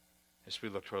as we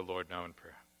look to our Lord now in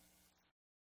prayer.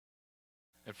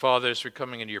 And Father, as we're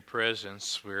coming into your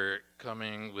presence, we're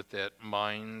coming with that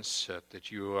mindset that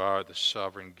you are the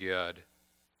sovereign God,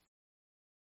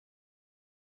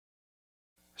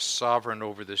 sovereign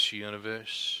over this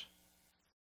universe.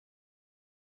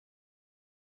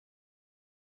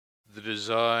 The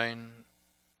design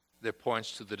that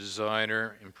points to the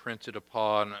designer imprinted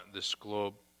upon this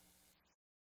globe.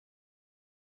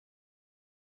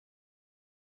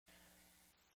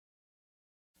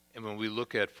 And when we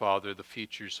look at, Father, the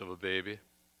features of a baby,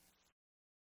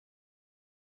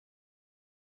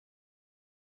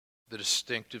 the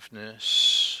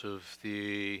distinctiveness of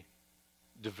the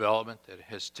development that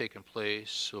has taken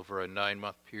place over a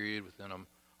 9-month period within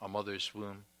a mother's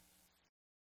womb,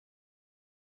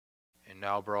 and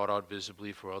now brought out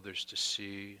visibly for others to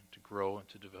see, to grow, and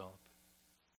to develop.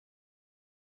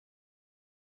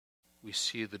 We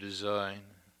see the design,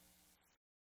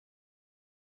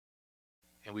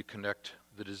 and we connect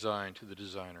the design to the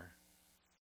designer,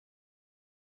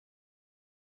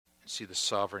 and see the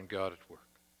sovereign God at work.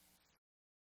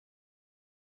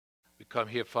 We come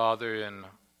here, Father, in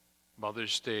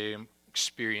Mother's Day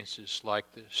experiences like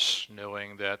this,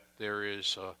 knowing that there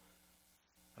is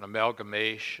an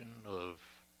amalgamation of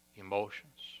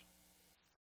emotions.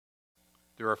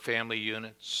 There are family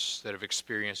units that have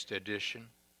experienced addition.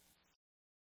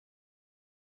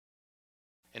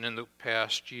 And in the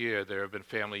past year, there have been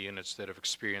family units that have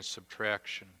experienced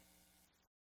subtraction.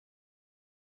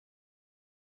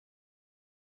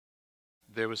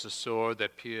 There was a sword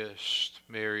that pierced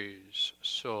Mary's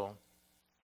soul.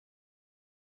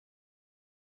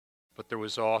 But there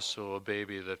was also a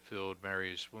baby that filled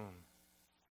Mary's womb.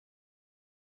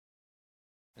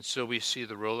 And so we see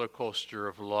the roller coaster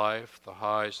of life, the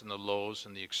highs and the lows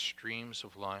and the extremes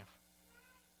of life.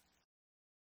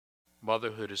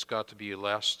 Motherhood has got to be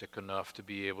elastic enough to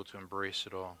be able to embrace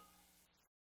it all.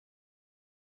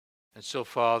 And so,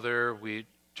 Father, we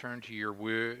turn to your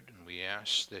word and we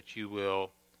ask that you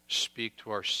will speak to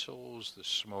our souls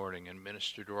this morning and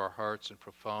minister to our hearts in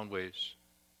profound ways.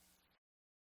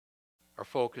 Our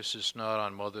focus is not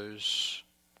on mothers.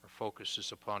 Our focus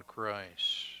is upon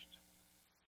Christ.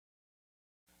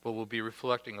 But we'll be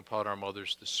reflecting upon our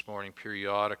mothers this morning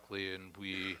periodically, and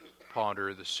we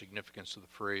ponder the significance of the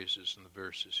phrases and the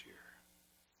verses here.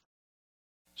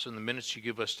 So in the minutes you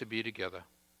give us to be together,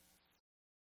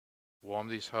 warm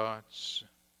these hearts,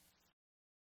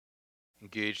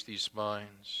 engage these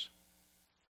minds,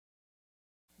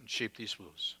 and shape these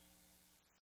wills.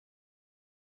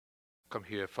 Come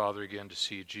here, Father, again to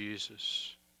see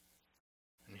Jesus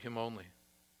and him only.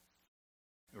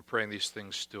 We're praying these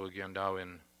things still again now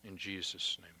in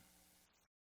Jesus' name.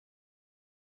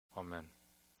 Amen.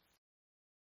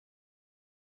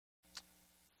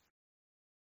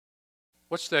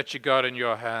 What's that you got in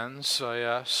your hands? I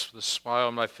asked with a smile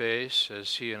on my face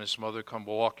as he and his mother come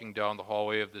walking down the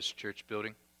hallway of this church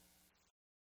building.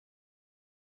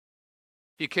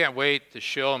 He can't wait to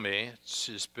show me. It's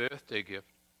his birthday gift.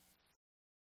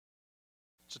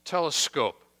 It's a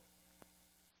telescope.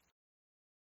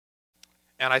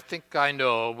 And I think I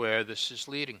know where this is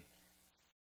leading.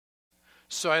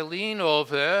 So I lean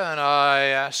over and I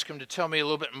ask him to tell me a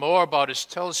little bit more about his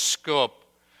telescope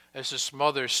as his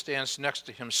mother stands next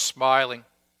to him smiling.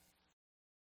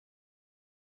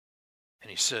 And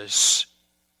he says,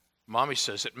 Mommy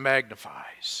says it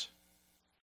magnifies.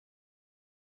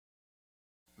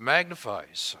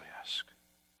 Magnifies, I ask.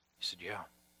 He said, yeah.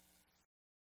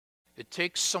 It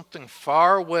takes something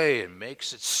far away and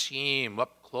makes it seem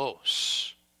up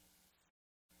close.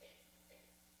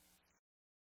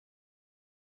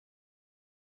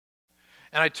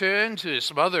 And I turned to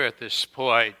his mother at this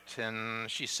point, and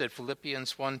she said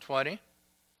Philippians 1:20,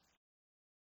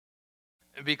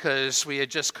 because we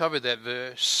had just covered that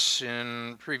verse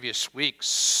in previous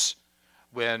weeks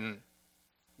when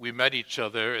we met each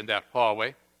other in that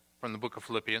hallway from the book of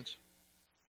Philippians.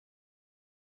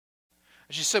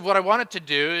 And she said, what I wanted to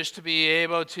do is to be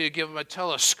able to give him a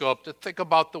telescope to think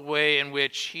about the way in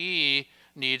which he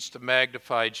needs to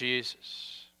magnify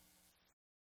Jesus.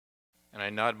 And I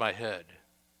nod my head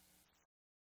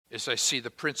as I see the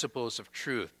principles of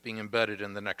truth being embedded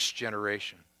in the next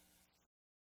generation.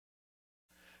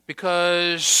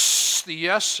 Because the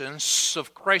essence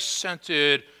of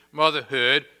Christ-centered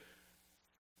motherhood,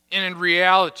 and in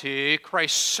reality,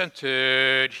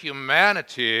 Christ-centered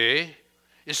humanity,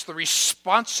 is the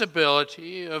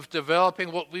responsibility of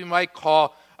developing what we might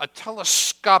call a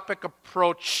telescopic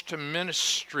approach to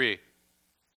ministry.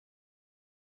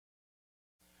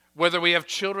 Whether we have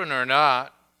children or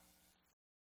not,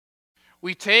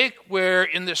 We take where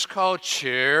in this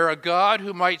culture a God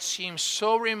who might seem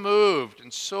so removed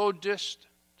and so distant,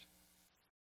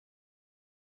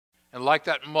 and like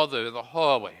that mother in the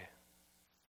hallway,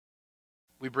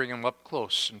 we bring him up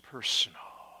close and personal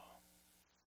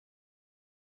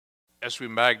as we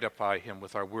magnify him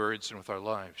with our words and with our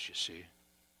lives, you see,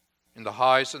 in the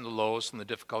highs and the lows and the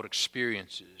difficult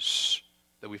experiences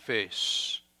that we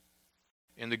face,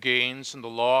 in the gains and the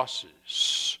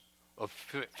losses of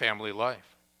family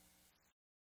life.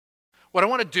 What I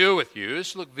want to do with you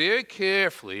is look very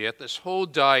carefully at this whole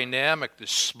dynamic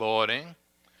this morning.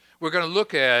 We're going to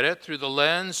look at it through the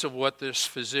lens of what this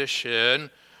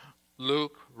physician,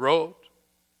 Luke, wrote.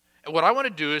 And what I want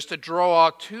to do is to draw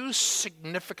out two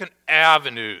significant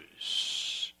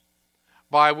avenues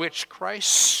by which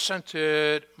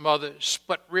Christ-centered mothers,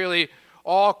 but really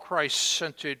all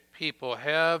Christ-centered people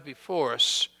have before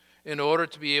us in order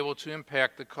to be able to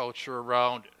impact the culture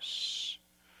around us.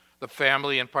 The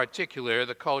family in particular,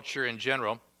 the culture in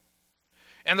general.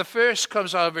 And the first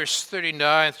comes out of verse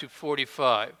 39 through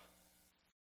 45.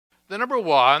 The number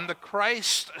one, the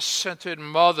Christ-centered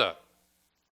mother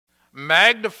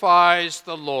magnifies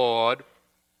the Lord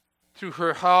through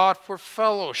her heart for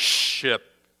fellowship.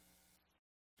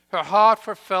 Her heart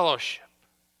for fellowship.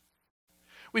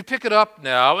 We pick it up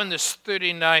now in this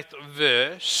 39th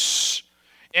verse,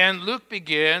 and Luke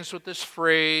begins with this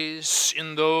phrase,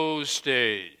 in those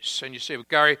days. And you say, well,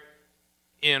 Gary,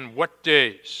 in what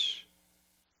days?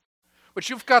 What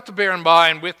you've got to bear in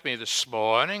mind with me this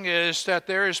morning is that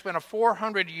there has been a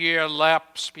 400-year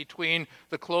lapse between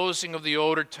the closing of the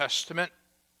Old Testament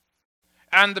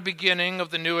and the beginning of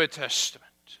the New Testament.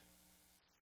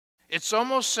 It's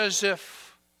almost as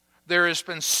if there has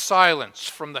been silence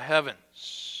from the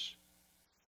heavens.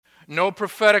 No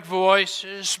prophetic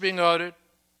voices being uttered.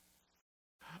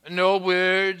 No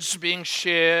words being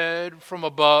shared from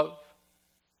above.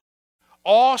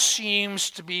 All seems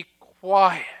to be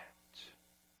quiet.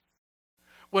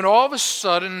 When all of a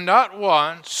sudden, not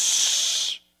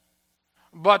once,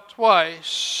 but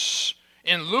twice,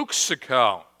 in Luke's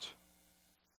account,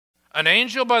 an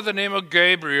angel by the name of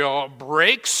Gabriel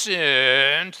breaks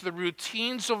into the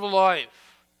routines of life.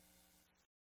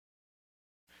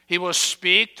 He will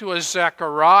speak to a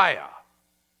Zechariah.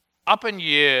 Up in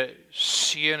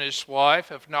years, he and his wife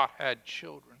have not had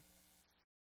children.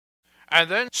 And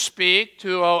then speak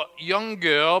to a young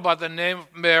girl by the name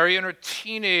of Mary in her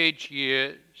teenage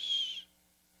years,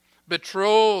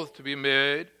 betrothed to be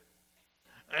married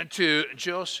to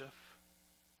Joseph.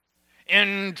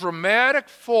 In dramatic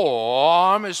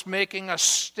form is making a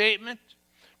statement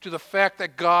to the fact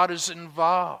that God is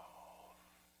involved.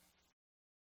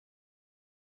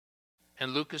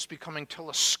 And Luke is becoming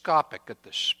telescopic at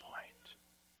this point.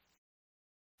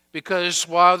 Because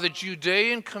while the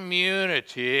Judean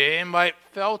community might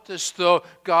felt as though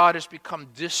God has become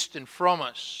distant from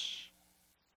us,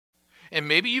 and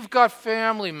maybe you've got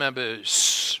family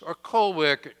members or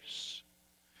co-workers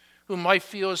who might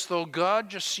feel as though God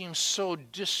just seems so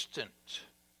distant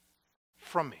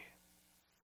from me.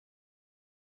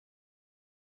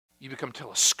 You become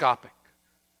telescopic.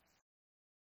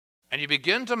 And you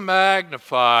begin to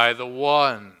magnify the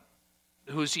one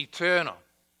who's eternal,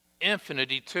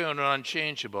 infinite, eternal,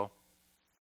 unchangeable.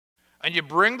 And you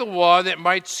bring the one that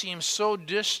might seem so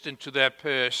distant to that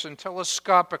person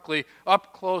telescopically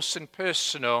up close and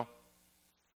personal.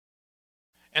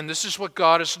 And this is what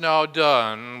God has now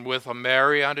done with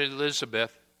Mary and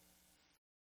Elizabeth.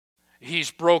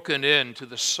 He's broken into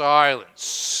the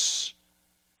silence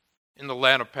in the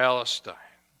land of Palestine.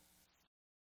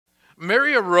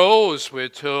 Mary arose, we're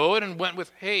told, and went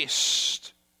with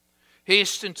haste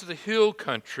into the hill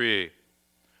country,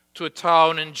 to a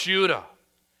town in Judah.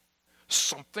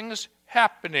 Something is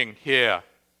happening here.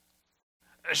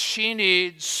 She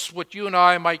needs what you and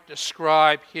I might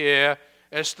describe here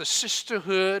as the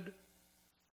sisterhood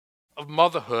of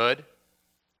motherhood.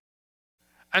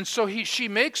 And so she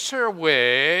makes her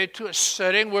way to a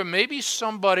setting where maybe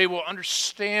somebody will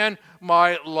understand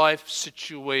my life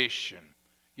situation.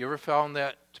 You ever found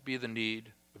that to be the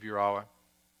need of your hour?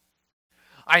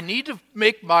 I need to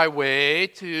make my way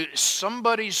to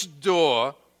somebody's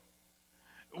door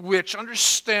which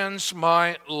understands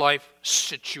my life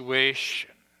situation.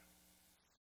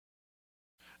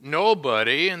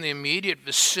 Nobody in the immediate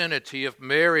vicinity of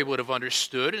Mary would have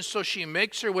understood, and so she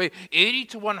makes her way 80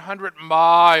 to 100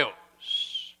 miles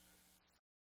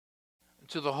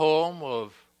to the home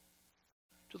of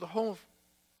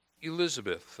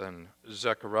Elizabeth and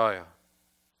Zechariah.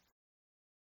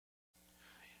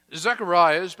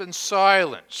 Zechariah has been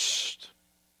silenced.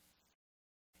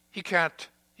 He can't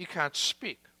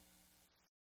speak.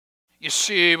 You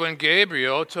see, when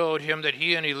Gabriel told him that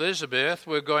he and Elizabeth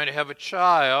were going to have a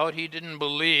child, he didn't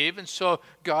believe, and so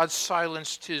God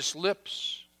silenced his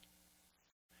lips.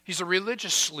 He's a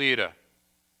religious leader,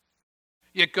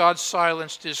 yet God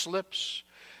silenced his lips.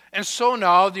 And so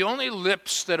now the only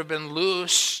lips that have been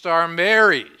loosed are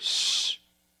Mary's.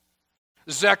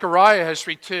 Zechariah has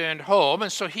returned home,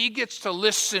 and so he gets to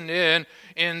listen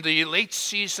in the late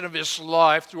season of his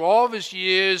life, through all of his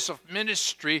years of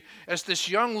ministry, as this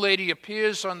young lady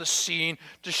appears on the scene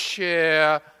to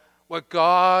share what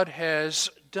God has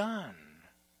done.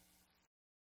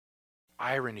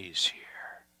 Ironies here.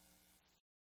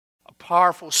 A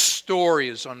powerful story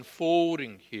is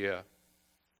unfolding here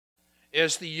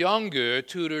as the younger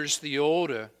tutors the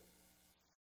older.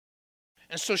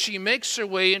 And so she makes her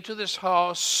way into this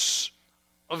house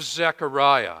of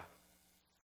Zechariah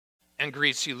and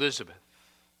greets Elizabeth.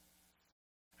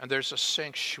 And there's a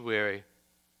sanctuary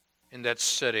in that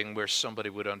setting where somebody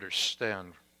would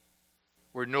understand,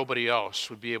 where nobody else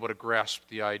would be able to grasp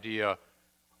the idea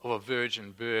of a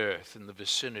virgin birth in the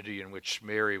vicinity in which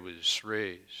Mary was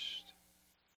raised.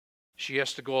 She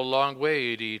has to go a long way,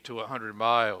 80 to 100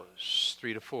 miles,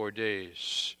 3 to 4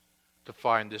 days, to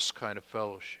find this kind of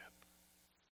fellowship.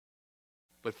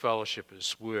 But fellowship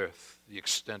is worth the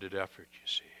extended effort, you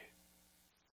see,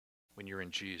 when you're in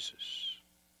Jesus.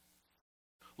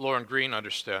 Lauren Green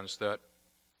understands that.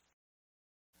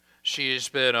 She has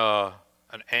been an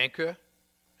anchor.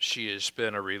 She has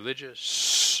been a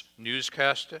religious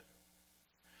newscaster.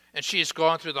 And she has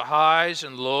gone through the highs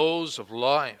and lows of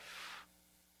life.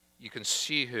 You can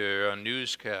see her on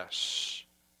newscasts.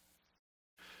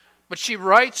 But she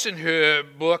writes in her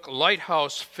book,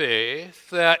 Lighthouse Faith,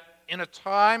 that in a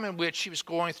time in which she was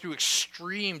going through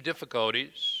extreme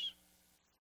difficulties,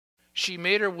 she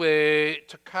made her way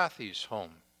to Kathy's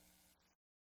home.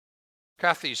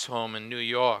 Kathy's home in New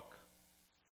York,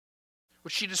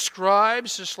 which she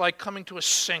describes as like coming to a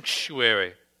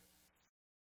sanctuary.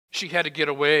 She had to get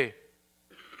away.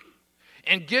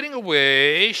 And getting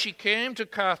away, she came to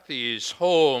Kathy's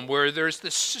home, where there's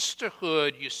this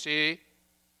sisterhood, you see,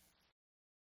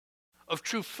 of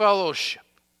true fellowship,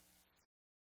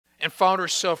 and found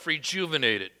herself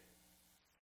rejuvenated.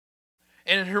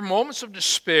 And in her moments of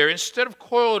despair, instead of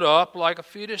coiled up like a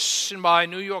fetus in my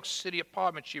New York City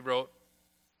apartment, she wrote,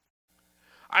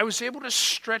 I was able to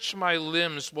stretch my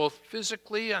limbs both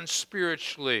physically and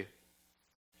spiritually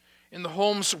in the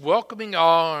home's welcoming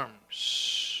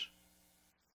arms.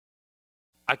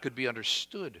 I could be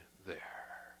understood there.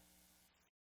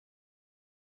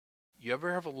 You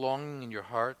ever have a longing in your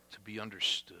heart to be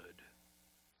understood?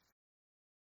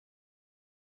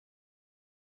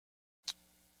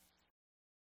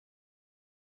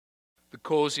 The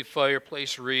cozy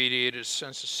fireplace radiated a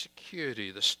sense of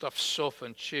security. The stuffed sofa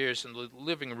and chairs in the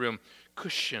living room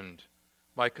cushioned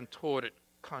my contorted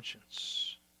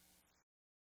conscience.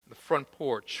 The front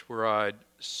porch where I'd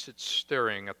sit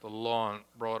staring at the lawn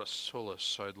brought a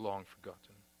solace I'd long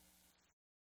forgotten.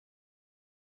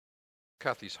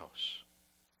 Kathy's house.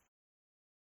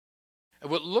 And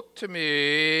what looked to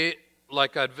me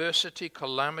like adversity,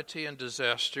 calamity, and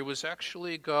disaster was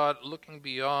actually God looking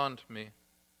beyond me,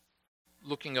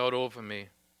 looking out over me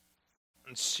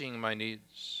and seeing my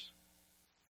needs.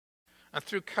 And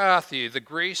through Kathy, the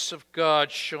grace of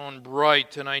God shone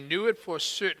bright, and I knew it for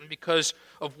certain because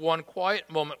of one quiet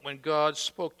moment when God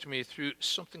spoke to me through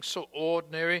something so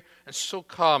ordinary and so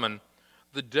common,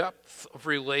 the depth of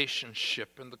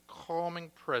relationship and the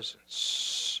calming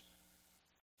presence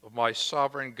of my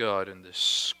sovereign God in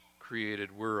this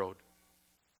created world.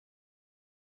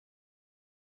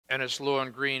 And as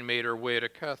Lauren Green made her way to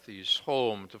Kathy's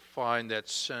home to find that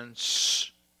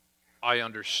sense, I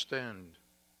understand.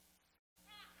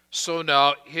 So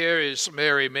now here is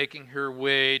Mary making her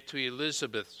way to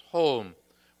Elizabeth's home,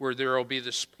 where there will be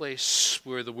this place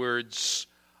where the words,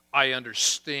 I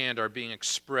understand, are being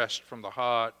expressed from the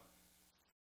heart.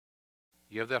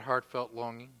 You have that heartfelt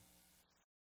longing?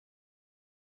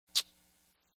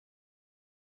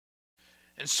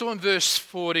 And so in verse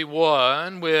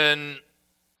 41, when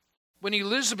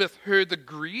Elizabeth heard the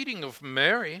greeting of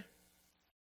Mary,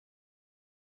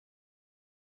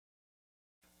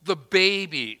 the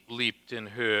baby leaped in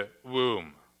her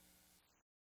womb.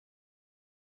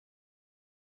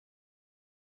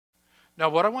 Now,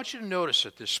 what I want you to notice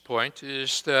at this point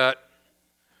is that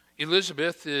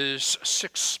Elizabeth is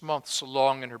 6 months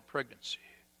along in her pregnancy.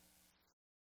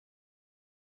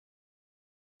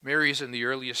 Mary's in the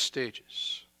earliest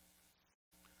stages.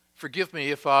 Forgive me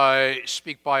if I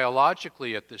speak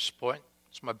biologically at this point.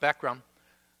 It's my background.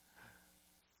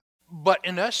 But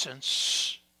in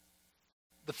essence,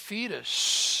 the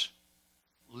fetus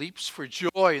leaps for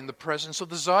joy in the presence of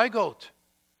the zygote.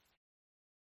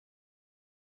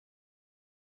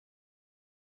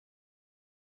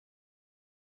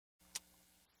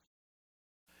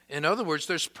 In other words,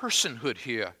 there's personhood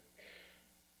here.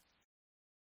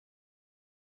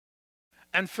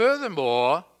 And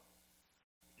furthermore,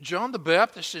 John the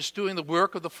Baptist is doing the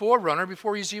work of the forerunner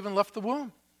before he's even left the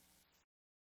womb.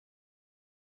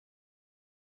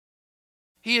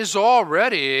 He is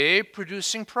already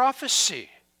producing prophecy.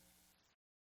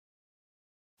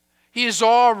 He is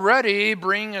already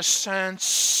bringing a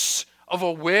sense of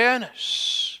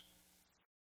awareness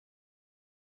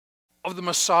of the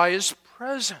Messiah's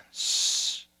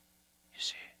presence. You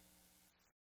see,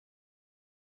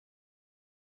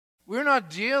 we're not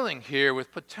dealing here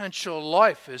with potential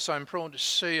life, as I'm prone to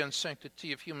say on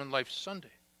Sanctity of Human Life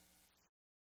Sunday.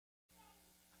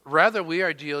 Rather, we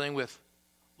are dealing with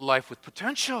life with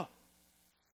potential.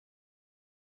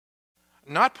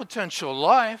 Not potential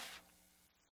life,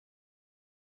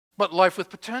 but life with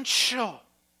potential.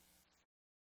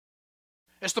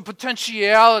 As the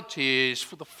potentialities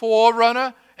for the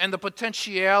forerunner and the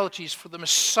potentialities for the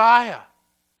Messiah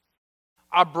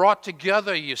are brought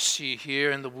together, you see, here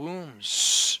in the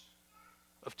wombs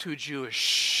of two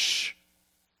Jewish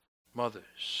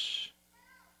mothers.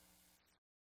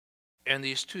 And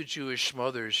these two Jewish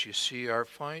mothers, you see, are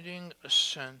finding a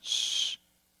sense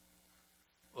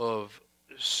of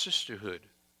sisterhood.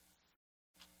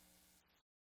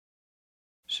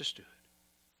 Sisterhood.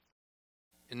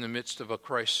 In the midst of a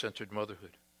Christ-centered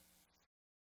motherhood.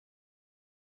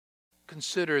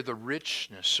 Consider the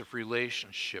richness of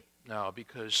relationship now,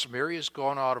 because Mary has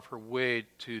gone out of her way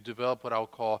to develop what I'll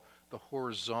call the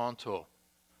horizontal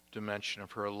dimension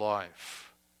of her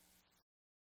life.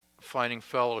 Finding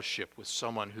fellowship with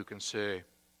someone who can say,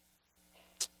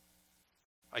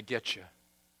 I get you.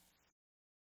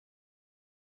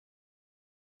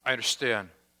 I understand.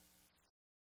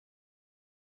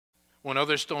 When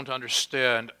others don't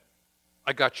understand,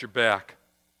 I got your back.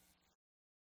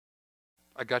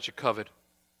 I got you covered.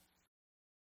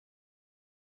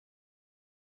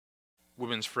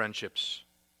 Women's friendships.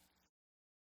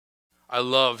 I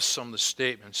love some of the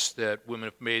statements that women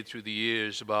have made through the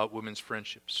years about women's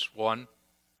friendships. One,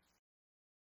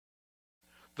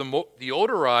 the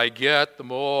older I get, the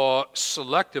more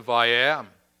selective I am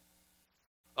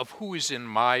of who is in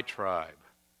my tribe.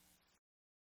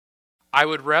 I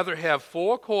would rather have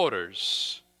 4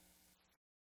 quarters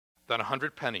than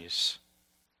 100 pennies.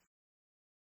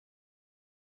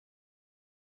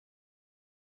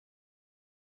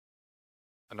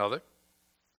 Another.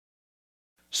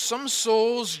 Some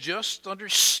souls just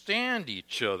understand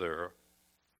each other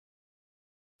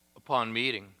upon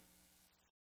meeting.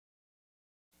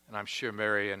 And I'm sure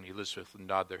Mary and Elizabeth would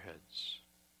nod their heads.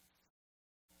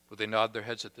 Would they nod their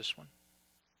heads at this one?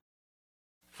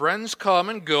 Friends come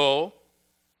and go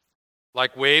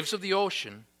like waves of the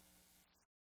ocean,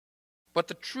 but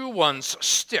the true ones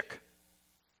stick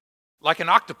like an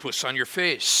octopus on your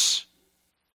face.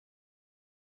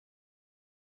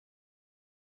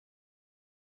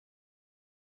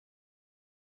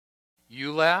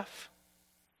 You laugh,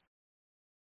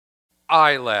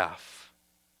 I laugh.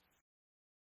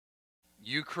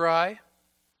 You cry,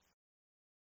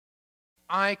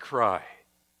 I cry.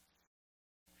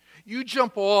 You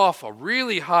jump off a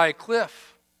really high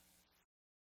cliff.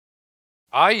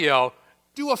 I yell,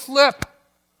 do a flip.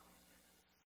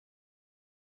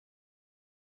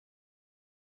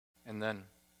 And then,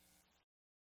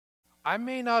 I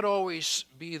may not always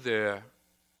be there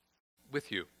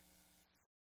with you,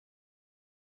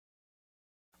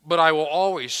 but I will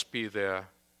always be there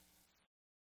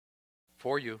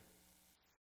for you.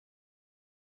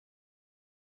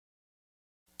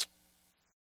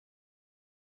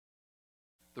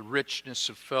 The richness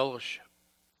of fellowship.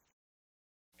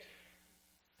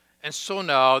 And so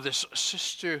now this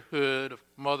sisterhood of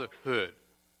motherhood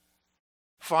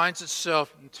finds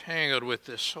itself entangled with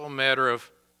this whole matter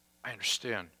of, I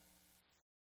understand.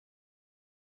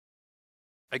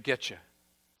 I get you.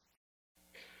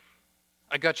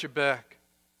 I got your back.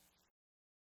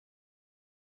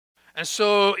 And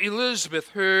so Elizabeth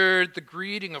heard the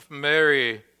greeting of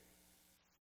Mary.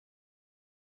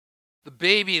 The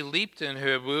baby leaped in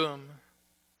her womb.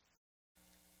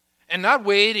 And not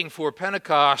waiting for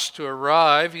Pentecost to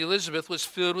arrive, Elizabeth was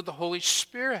filled with the Holy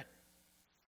Spirit.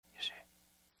 You see.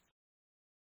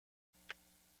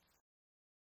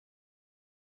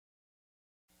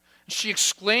 She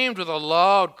exclaimed with a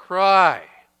loud cry,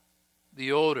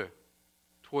 the older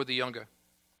toward the younger.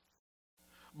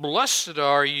 Blessed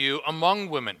are you among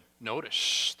women.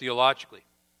 Notice, theologically.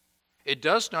 It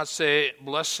does not say,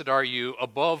 blessed are you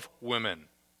above women.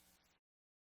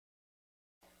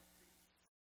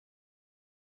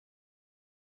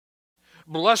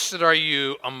 Blessed are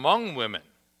you among women.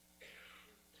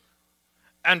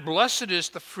 And blessed is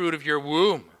the fruit of your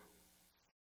womb.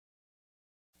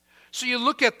 So you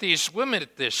look at these women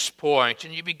at this point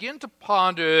and you begin to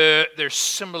ponder their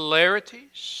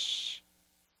similarities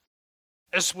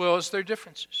as well as their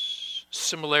differences.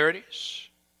 Similarities.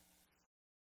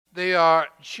 They are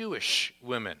Jewish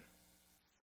women,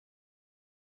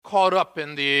 caught up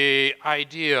in the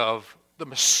idea of the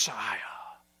Messiah.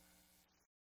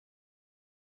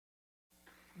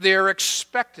 They are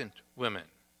expectant women.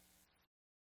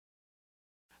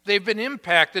 They've been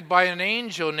impacted by an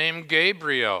angel named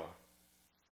Gabriel,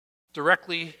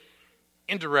 directly,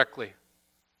 indirectly.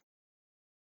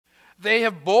 They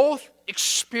have both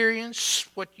experienced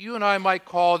what you and I might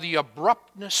call the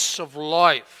abruptness of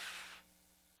life.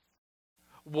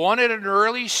 One at an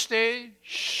early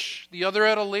stage, the other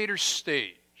at a later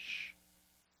stage.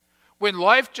 When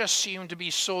life just seemed to be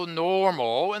so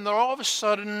normal, and then all of a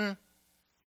sudden,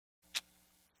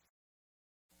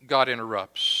 God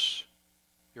interrupts.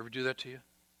 You ever do that to you?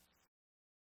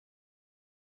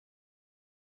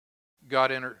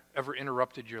 God ever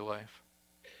interrupted your life?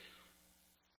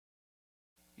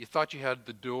 You thought you had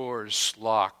the doors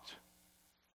locked,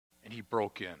 and He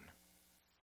broke in.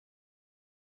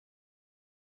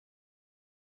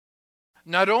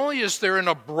 Not only is there an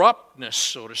abruptness,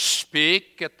 so to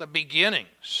speak, at the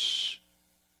beginnings,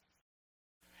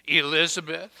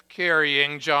 Elizabeth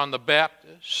carrying John the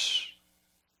Baptist,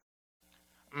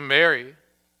 Mary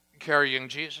carrying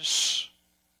Jesus.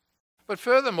 But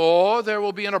furthermore, there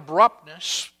will be an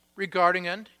abruptness regarding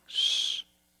endings,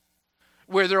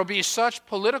 where there will be such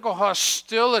political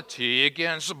hostility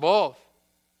against both.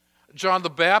 John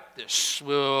the Baptist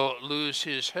will lose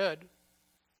his head.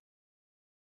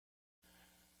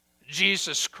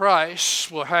 Jesus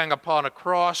Christ will hang upon a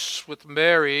cross with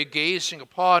Mary gazing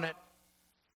upon it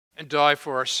and die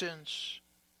for our sins.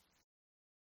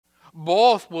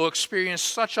 Both will experience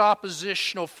such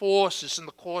oppositional forces in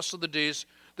the course of the days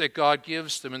that God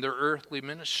gives them in their earthly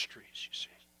ministries, you see.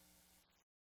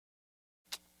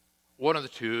 One of the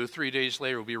two, 3 days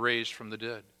later, will be raised from the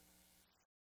dead.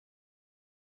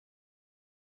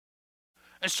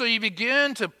 And so you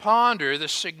begin to ponder the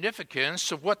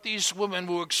significance of what these women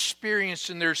will experience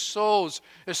in their souls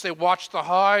as they watch the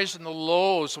highs and the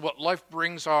lows of what life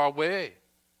brings our way.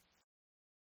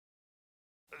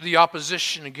 The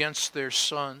opposition against their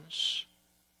sons.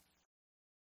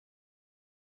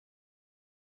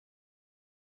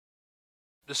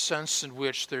 The sense in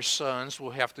which their sons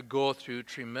will have to go through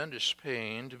tremendous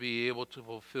pain to be able to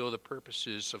fulfill the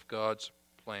purposes of God's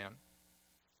plan.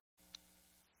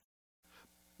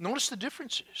 Notice the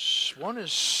differences. One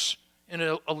is in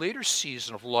a later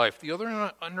season of life, the other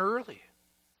in an early.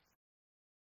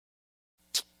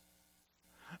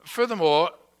 Furthermore,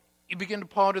 you begin to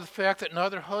ponder the fact that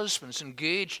neither husband's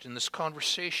engaged in this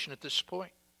conversation at this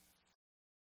point.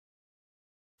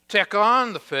 Tack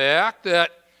on the fact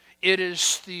that it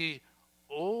is the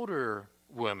older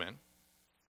woman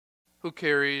who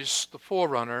carries the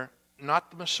forerunner, not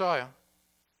the Messiah.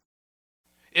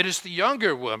 It is the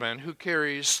younger woman who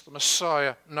carries the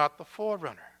Messiah, not the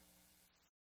forerunner.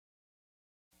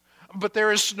 But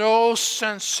there is no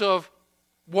sense of,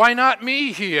 why not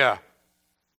me here?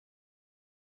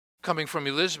 Coming from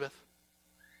Elizabeth.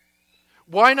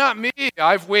 Why not me?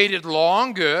 I've waited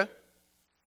longer.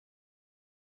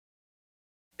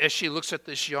 As she looks at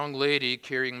this young lady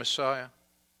carrying Messiah.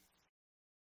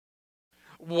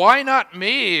 Why not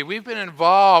me? We've been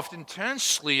involved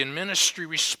intensely in ministry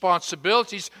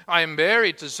responsibilities. I am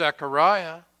married to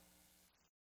Zechariah.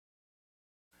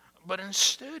 But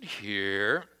instead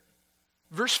here,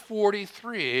 verse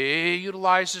 43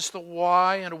 utilizes the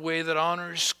why in a way that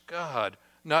honors God,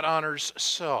 not honors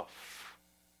self.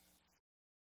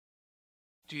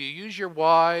 Do you use your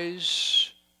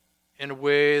whys in a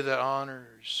way that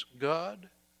honors God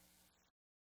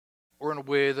or in a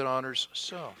way that honors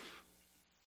self?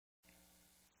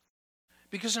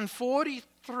 Because in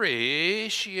 43,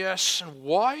 she asks, and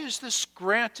why is this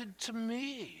granted to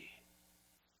me?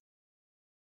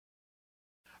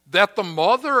 That the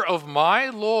mother of my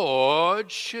Lord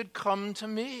should come to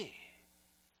me.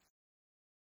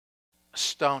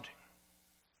 Astounding.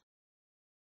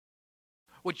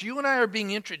 What you and I are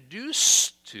being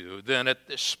introduced to then at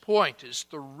this point is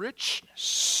the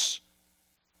richness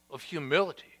of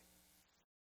humility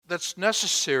that's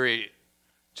necessary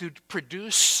to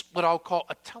produce what I'll call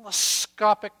a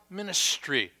telescopic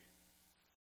ministry.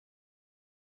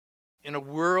 in a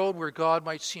world where God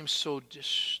might seem so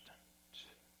distant.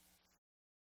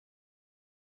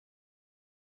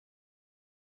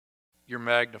 You're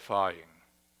magnifying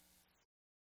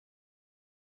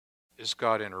as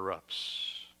God interrupts.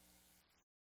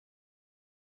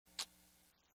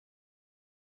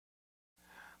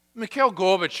 Mikhail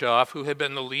Gorbachev, who had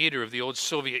been the leader of the old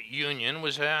Soviet Union,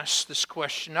 was asked this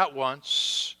question not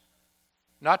once,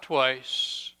 not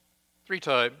twice, 3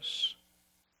 times.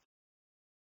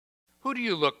 Who do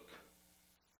you look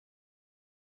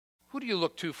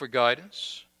to for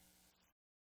guidance?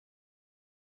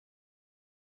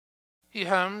 He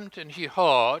hemmed and he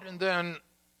hawed, and then,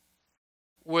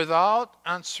 without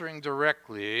answering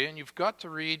directly, and you've got to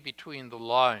read between the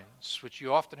lines, which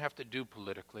you often have to do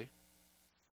politically,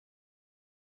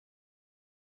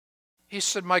 he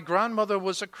said, my grandmother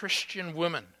was a Christian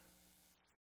woman.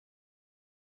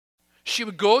 She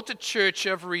would go to church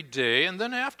every day, and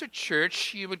then after church,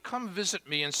 she would come visit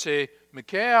me and say,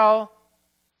 Mikhail,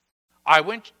 I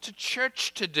went to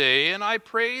church today and I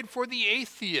prayed for the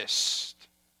atheist.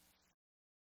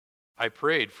 I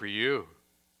prayed for you.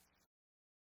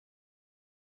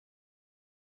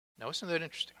 Now, isn't that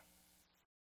interesting?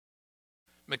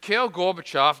 Mikhail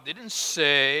Gorbachev didn't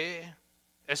say,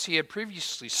 as he had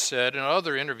previously said in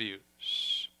other interviews,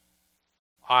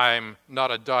 I'm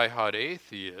not a die-hard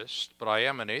atheist, but I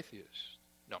am an atheist.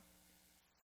 No.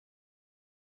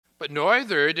 But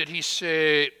neither did he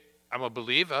say, I'm a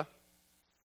believer.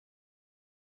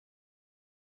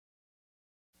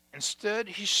 Instead,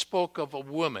 he spoke of a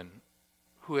woman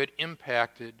who had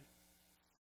impacted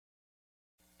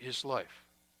his life.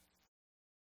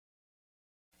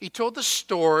 He told the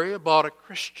story about a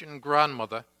Christian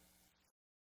grandmother.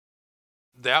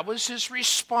 That was his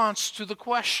response to the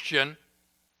question,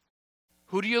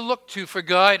 who do you look to for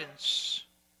guidance?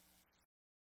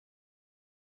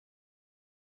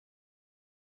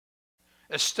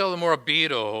 As Stella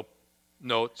Morabito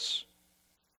notes,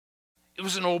 it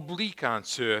was an oblique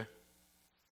answer,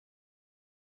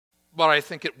 but I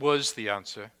think it was the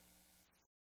answer.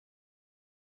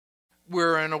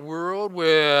 We're in a world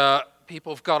where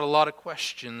people have got a lot of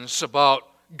questions about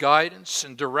guidance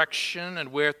and direction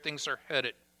and where things are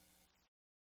headed.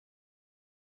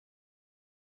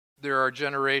 There are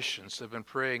generations that have been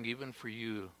praying even for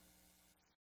you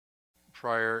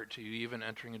prior to you even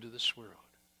entering into this world,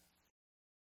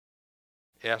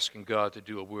 asking God to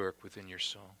do a work within your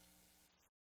soul.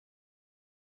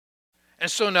 And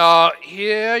so now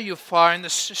here you find the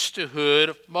sisterhood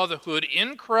of motherhood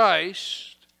in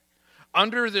Christ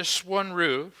under this one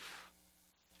roof.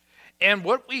 And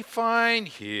what we find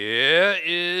here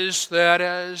is that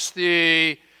as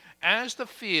the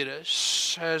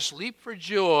fetus has leaped for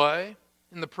joy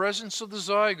in the presence of the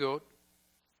zygote,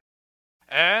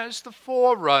 as the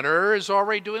forerunner is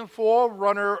already doing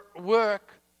forerunner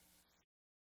work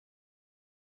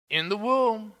in the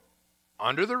womb,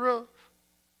 under the roof,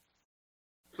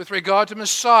 with regard to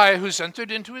Messiah who's entered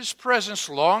into his presence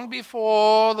long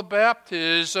before the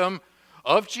baptism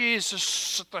of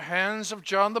Jesus at the hands of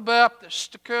John the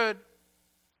Baptist occurred.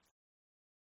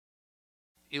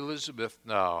 Elizabeth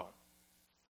now,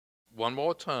 one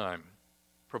more time,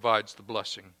 provides the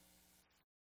blessing.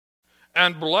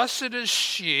 And blessed is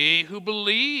she who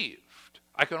believed.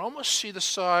 I can almost see the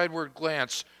sideward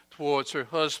glance towards her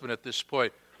husband at this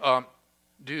point.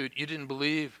 Dude, you didn't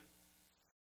believe.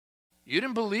 You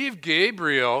didn't believe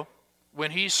Gabriel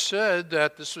when he said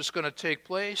that this was going to take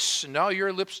place, and now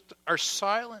your lips are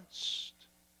silenced.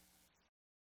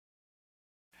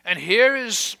 And here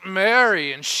is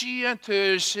Mary, and she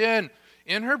enters in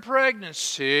her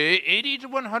pregnancy, 80 to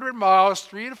 100 miles,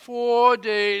 3 to 4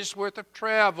 days worth of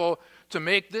travel to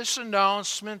make this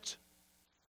announcement.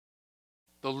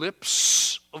 The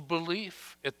lips of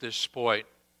belief at this point.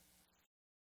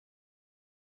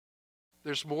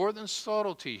 There's more than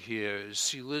subtlety here,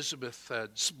 as Elizabeth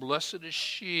says. Blessed is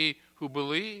she who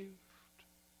believed.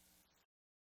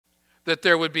 That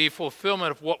there would be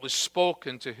fulfillment of what was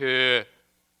spoken to her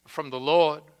from the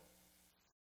Lord.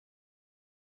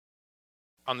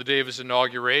 On the day of his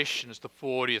inauguration as the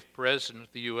 40th president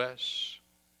of the U.S.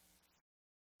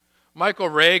 Michael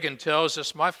Reagan tells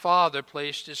us, my father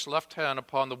placed his left hand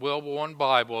upon the well-worn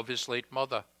Bible of his late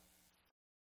mother.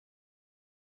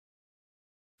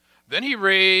 Then he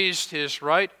raised his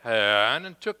right hand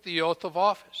and took the oath of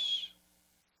office.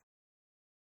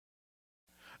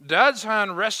 Dad's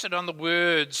hand rested on the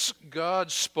words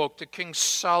God spoke to King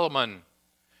Solomon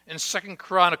in 2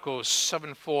 Chronicles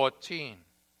 7:14.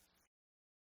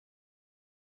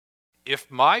 If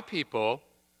my people,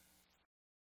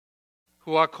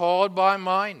 who are called by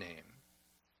my name,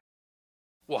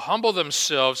 will humble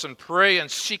themselves and pray and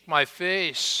seek my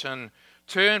face and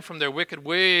turn from their wicked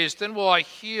ways, then will I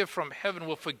hear from heaven,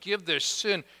 will forgive their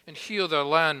sin and heal their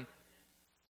land.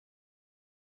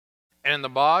 And in the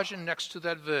margin next to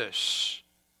that verse,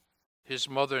 his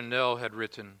mother Nell had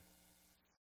written,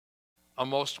 a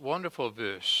most wonderful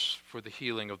verse for the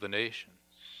healing of the nations.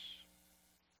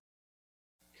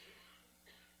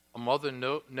 A mother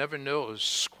never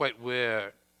knows quite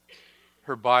where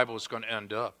her Bible is going to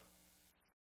end up.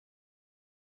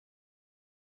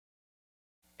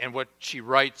 And what she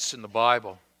writes in the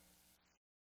Bible,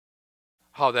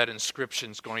 how that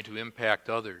inscription is going to impact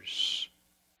others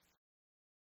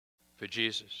for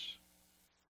Jesus.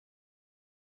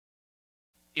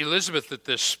 Elizabeth at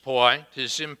this point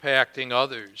is impacting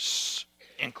others,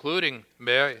 including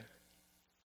Mary,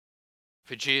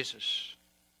 for Jesus.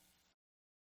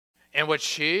 And what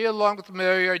she, along with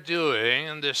Mary, are doing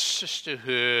in this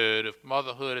sisterhood of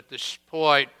motherhood at this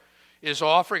point is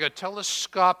offering a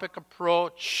telescopic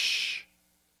approach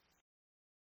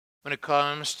when it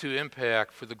comes to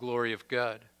impact for the glory of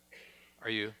God. Are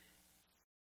you?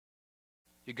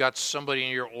 You got somebody in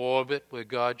your orbit where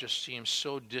God just seems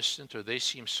so distant, or they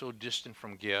seem so distant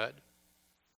from God?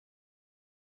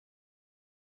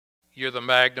 You're the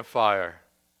magnifier.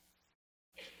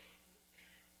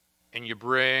 And you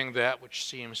bring that which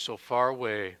seems so far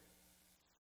away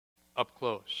up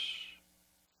close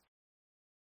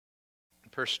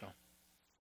and personal.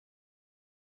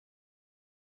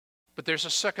 But there's a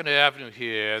second avenue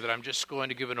here that I'm just going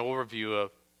to give an overview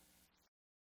of.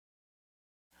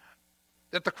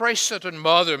 That the Christ-centered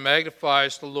mother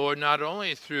magnifies the Lord not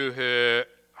only through her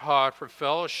heart for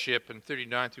fellowship in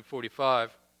 39 through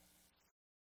 45,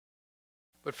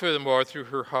 but furthermore through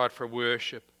her heart for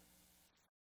worship.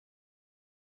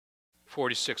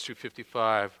 46 through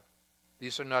 55.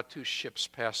 These are not two ships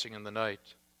passing in the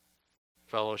night.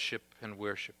 Fellowship and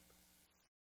worship.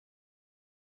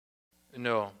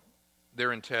 No,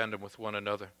 they're in tandem with one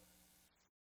another.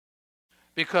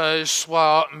 Because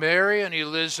while Mary and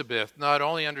Elizabeth not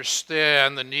only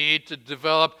understand the need to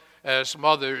develop as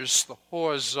mothers the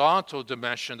horizontal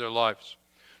dimension of their lives,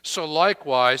 so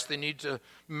likewise they need to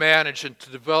manage and to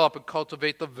develop and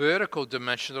cultivate the vertical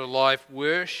dimension of their life,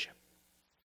 worship,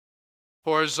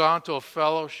 horizontal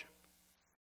fellowship,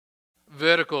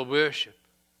 vertical worship.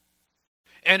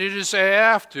 And it is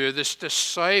after this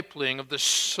discipling of the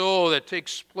soul that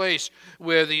takes place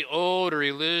where the older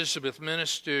Elizabeth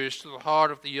ministers to the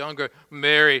heart of the younger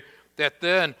Mary, that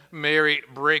then Mary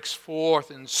breaks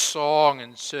forth in song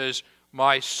and says,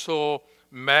 my soul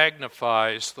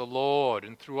magnifies the Lord.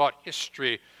 And throughout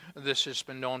history, this has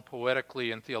been known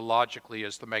poetically and theologically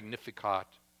as the Magnificat.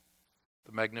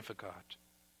 The Magnificat.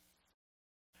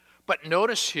 But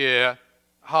notice here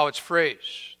how it's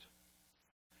phrased.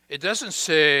 It doesn't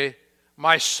say,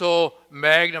 my soul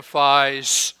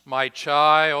magnifies my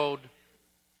child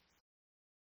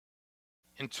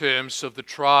in terms of the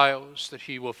trials that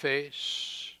he will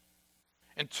face,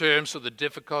 in terms of the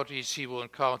difficulties he will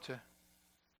encounter.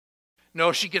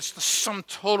 No, she gets the sum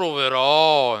total of it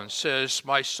all and says,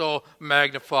 my soul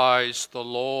magnifies the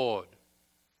Lord.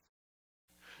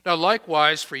 Now,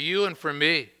 likewise, for you and for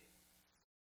me,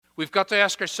 we've got to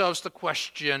ask ourselves the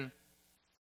question,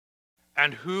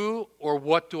 and who or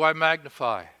what do I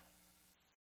magnify?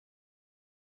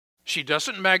 She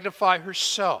doesn't magnify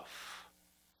herself.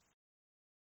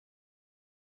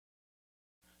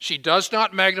 She does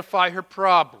not magnify her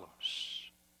problems.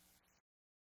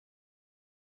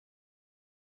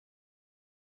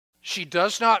 She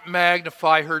does not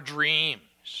magnify her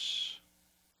dreams.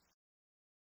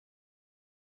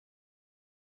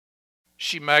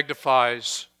 She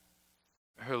magnifies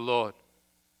her Lord.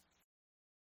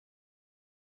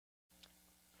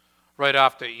 Right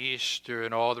after Easter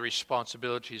and all the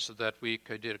responsibilities of that week,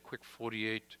 I did a quick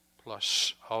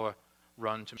 48-plus hour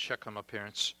run to check on my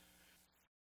parents.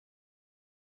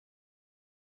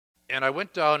 And I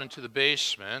went down into the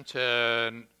basement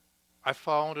and I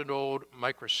found an old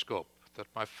microscope that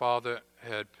my father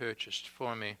had purchased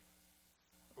for me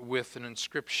with an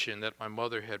inscription that my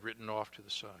mother had written off to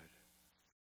the side.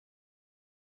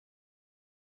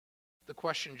 The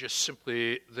question just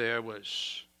simply there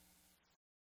was,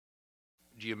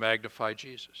 do you magnify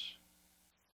Jesus?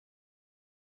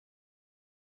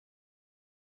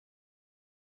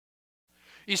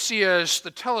 You see, as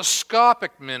the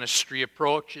telescopic ministry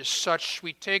approach is such,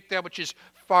 we take that which is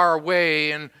far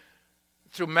away and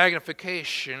through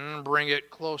magnification bring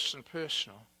it close and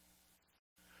personal.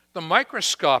 The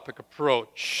microscopic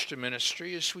approach to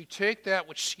ministry is we take that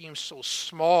which seems so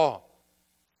small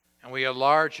and we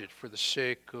enlarge it for the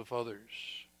sake of others.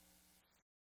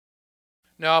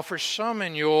 Now, for some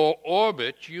in your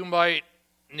orbit,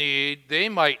 they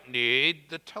might need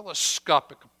the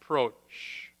telescopic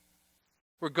approach,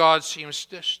 where God seems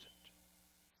distant.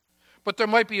 But there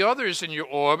might be others in your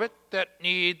orbit that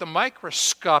need the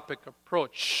microscopic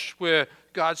approach, where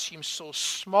God seems so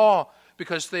small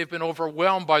because they've been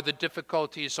overwhelmed by the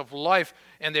difficulties of life,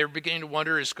 and they're beginning to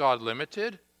wonder, is God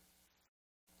limited?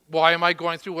 Why am I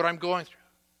going through what I'm going through?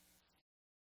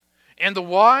 And the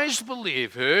wise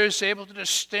believer is able to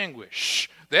distinguish.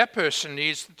 That person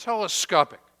needs the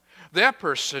telescopic. That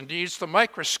person needs the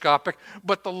microscopic,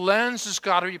 but the lens has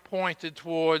got to be pointed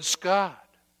towards God.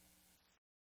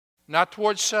 Not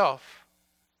towards self,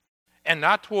 and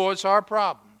not towards our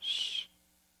problems,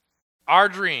 our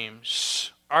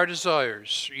dreams, our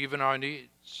desires, or even our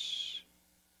needs.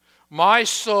 My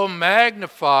soul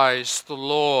magnifies the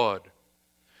Lord.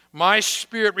 My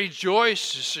spirit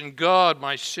rejoices in God,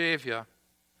 my Savior.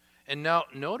 And now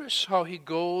notice how he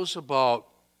goes about,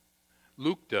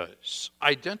 Luke does,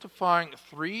 identifying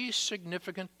three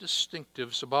significant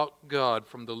distinctives about God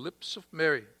from the lips of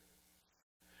Mary.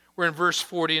 We're in verse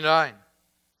 49.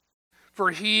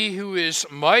 For he who is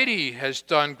mighty has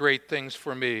done great things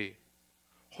for me.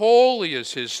 Holy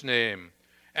is his name,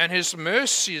 and his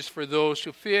mercy is for those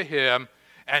who fear him.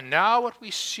 And now what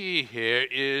we see here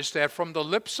is that from the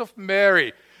lips of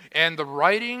Mary and the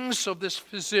writings of this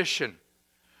physician,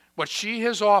 what she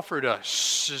has offered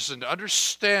us is an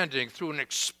understanding through an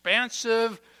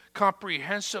expansive,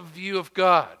 comprehensive view of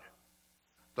God.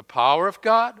 The power of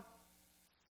God,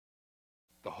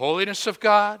 the holiness of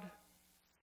God,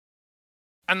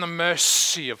 and the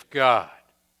mercy of God.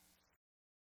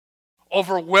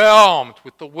 Overwhelmed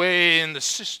with the way in the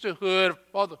sisterhood of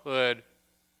motherhood,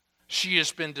 she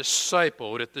has been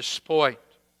discipled at this point.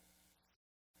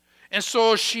 And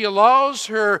so she allows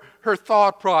her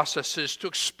thought processes to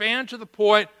expand to the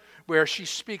point where she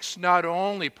speaks not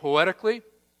only poetically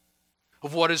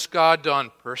of what has God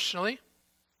done personally,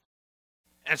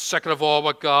 and second of all,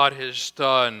 what God has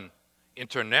done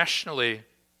internationally,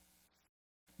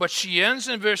 but she ends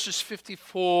in verses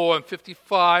 54 and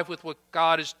 55 with what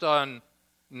God has done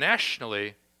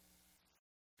nationally.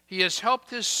 He has helped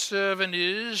his servant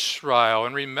Israel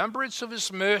in remembrance of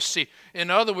his mercy. In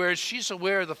other words, she's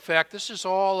aware of the fact this is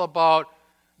all about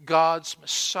God's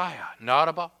Messiah, not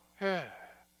about her.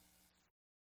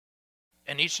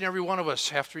 And each and every one of us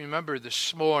have to remember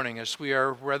this morning,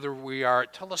 whether we are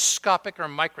telescopic or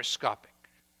microscopic,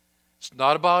 it's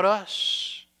not about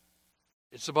us.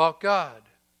 It's about God.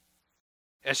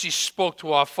 As he spoke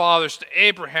to our fathers, to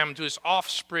Abraham, to his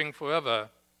offspring forever.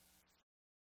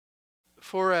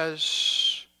 For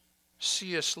as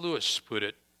C.S. Lewis put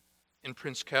it in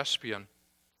Prince Caspian,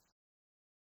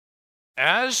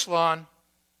 Aslan,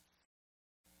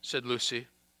 said Lucy,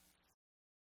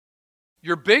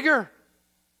 you're bigger.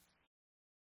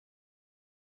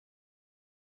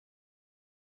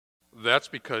 That's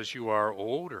because you are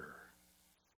older,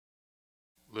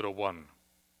 little one,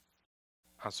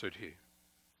 answered he.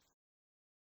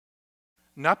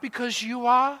 Not because you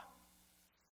are?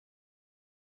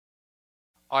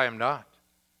 I am not.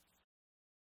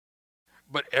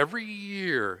 But every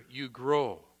year you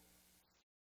grow,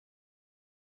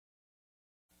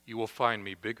 you will find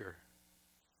me bigger.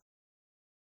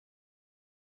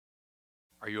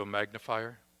 Are you a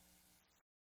magnifier?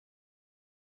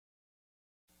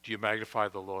 Do you magnify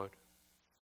the Lord?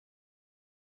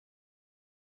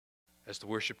 As the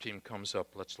worship team comes up,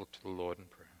 let's look to the Lord in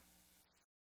prayer.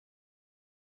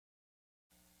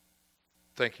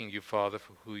 Thanking you, Father,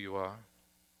 for who you are.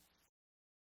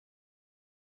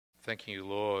 Thanking you,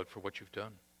 Lord, for what you've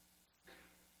done.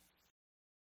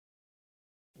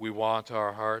 We want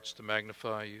our hearts to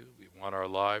magnify you. We want our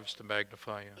lives to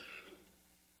magnify you.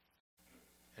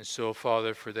 And so,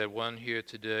 Father, for that one here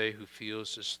today who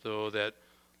feels as though that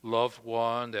loved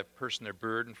one, that person they're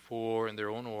burdened for in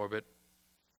their own orbit,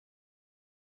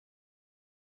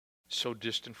 so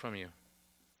distant from you,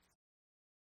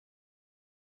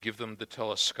 give them the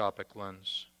telescopic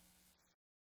lens.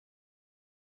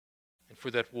 And for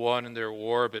that one in their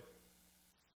orbit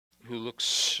who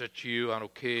looks at you on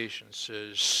occasion and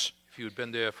says, if you had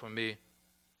been there for me,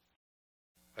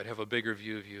 I'd have a bigger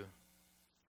view of you.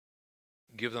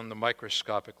 Give them the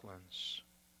microscopic lens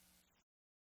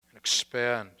and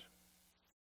expand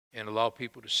and allow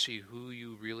people to see who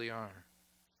you really are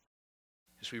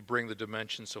as we bring the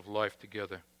dimensions of life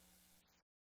together,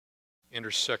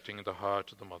 intersecting in the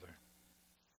heart of the mother.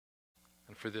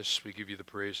 And for this, we give you the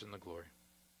praise and the glory.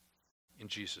 In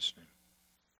Jesus' name.